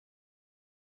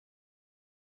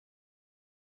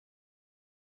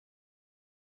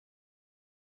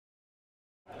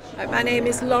My name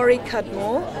is Lorraine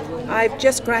Cudmore. I've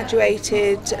just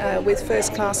graduated with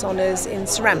first class honours in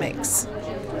ceramics.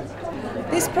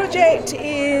 This project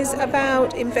is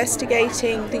about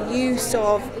investigating the use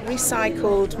of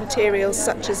recycled materials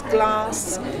such as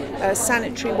glass,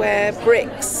 sanitary ware,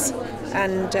 bricks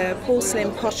and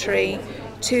porcelain pottery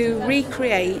to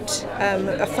recreate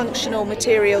a functional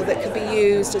material that could be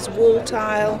used as wall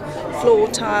tile, floor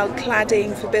tile,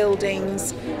 cladding for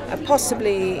buildings,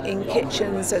 possibly in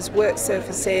kitchens as work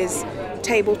surfaces,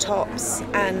 tabletops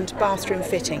and bathroom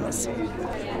fittings.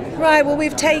 Right, well,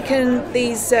 we've taken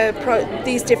these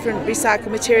different recycled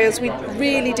materials. We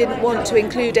really didn't want to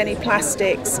include any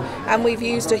plastics, and we've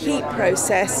used a heat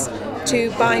process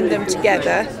to bind them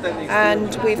together,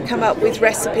 and we've come up with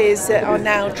recipes that are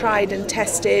now tried and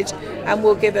tested and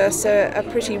will give us a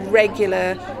pretty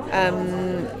regular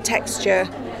texture,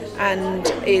 and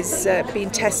is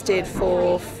being tested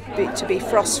to be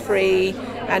frost-free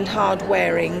and hard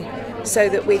wearing, so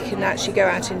that we can actually go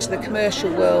out into the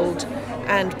commercial world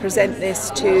and present this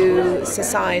to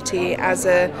society as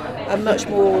a much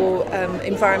more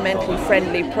environmentally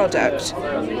friendly product.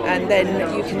 And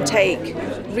then you can take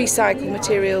recycled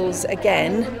materials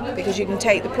again, because you can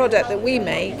take the product that we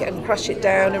make and crush it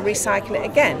down and recycle it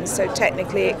again. So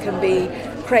technically it can be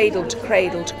cradle to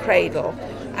cradle to cradle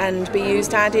and be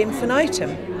used ad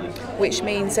infinitum, which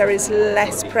means there is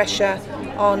less pressure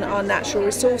on our natural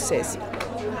resources.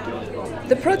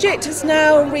 The project has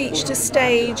now reached a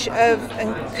stage of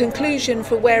conclusion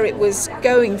for where it was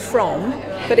going from,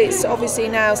 but it's obviously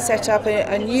now set up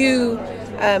a new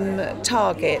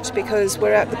target, because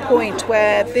we're at the point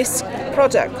where this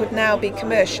product could now be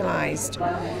commercialised.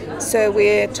 So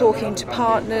we're talking to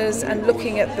partners and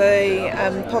looking at the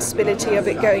possibility of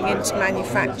it going into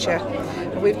manufacture.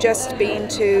 We've just been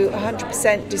to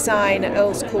 100% Design at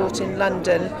Earl's Court in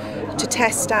London to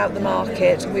test out the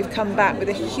market, and we've come back with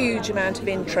a huge amount of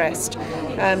interest.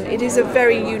 It is a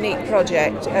very unique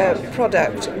product.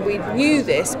 We knew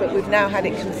this, but we've now had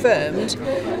it confirmed.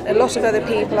 A lot of other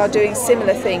people are doing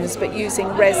similar things but using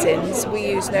resins. We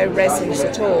use no resins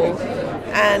at all,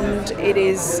 and it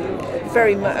is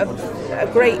very much a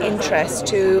great interest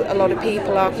to a lot of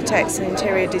people, architects and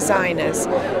interior designers.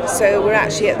 So we're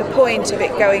actually at the point of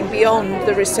it going beyond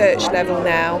the research level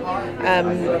now,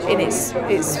 in its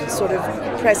sort of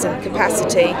present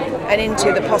capacity, and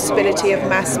into the possibility of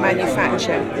mass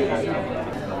manufacture.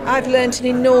 I've learnt an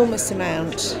enormous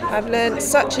amount. I've learnt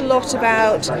such a lot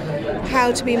about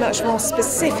how to be much more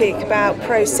specific about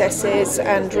processes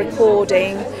and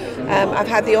recording. I've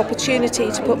had the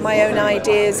opportunity to put my own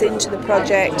ideas into the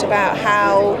project about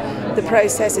how the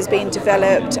process has been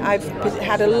developed. I've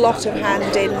had a lot of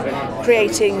hand in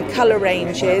creating colour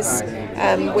ranges,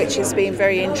 which has been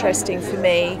very interesting for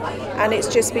me, and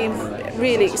it's just been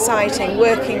really exciting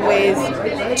working with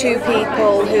two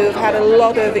people who have had a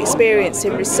lot of experience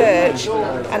in research,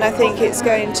 and I think it's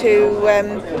going to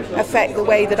affect the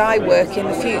way that I work in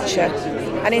the future.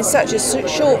 And in such a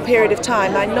short period of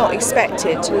time, I'm not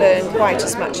expected to learn quite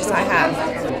as much as I have.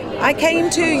 I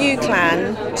came to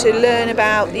UCLan to learn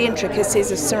about the intricacies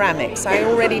of ceramics. I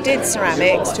already did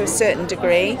ceramics to a certain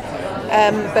degree,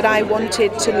 but I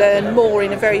wanted to learn more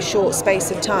in a very short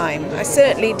space of time. I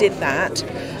certainly did that,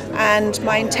 and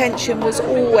my intention was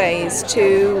always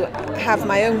to have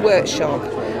my own workshop.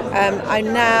 I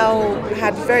now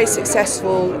had a very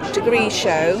successful degree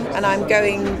show, and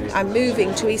I'm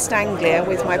moving to East Anglia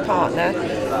with my partner,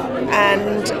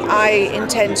 and I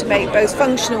intend to make both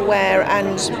functional wear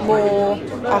and more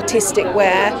artistic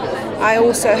wear. I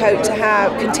also hope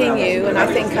to continue, and I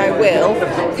think I will,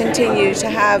 continue to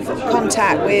have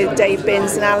contact with Dave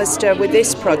Binns and Alistair with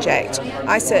this project.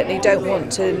 I certainly don't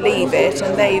want to leave it,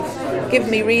 and they've given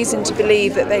me reason to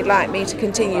believe that they'd like me to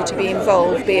continue to be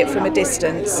involved, be it from a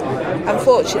distance.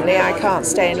 Unfortunately, I can't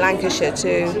stay in Lancashire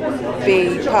to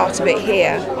be part of it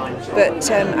here, but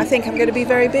I think I'm going to be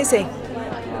very busy.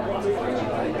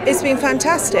 It's been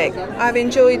fantastic. I've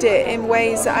enjoyed it in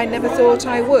ways that I never thought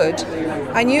I would.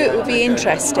 I knew it would be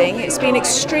interesting. It's been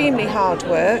extremely hard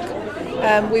work.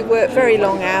 We work very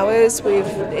long hours.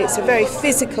 It's a very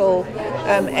physical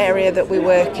area that we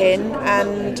work in,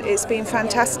 and it's been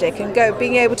fantastic. And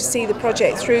being able to see the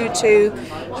project through to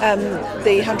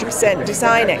the 100%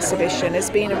 Design exhibition has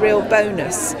been a real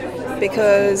bonus,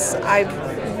 because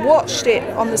I've watched it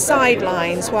on the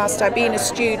sidelines whilst I've been a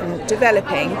student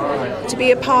developing, to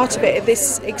be a part of it at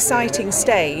this exciting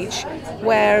stage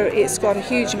where it's got a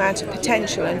huge amount of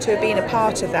potential, and to have been a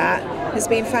part of that has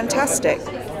been fantastic.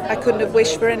 I couldn't have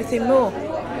wished for anything more.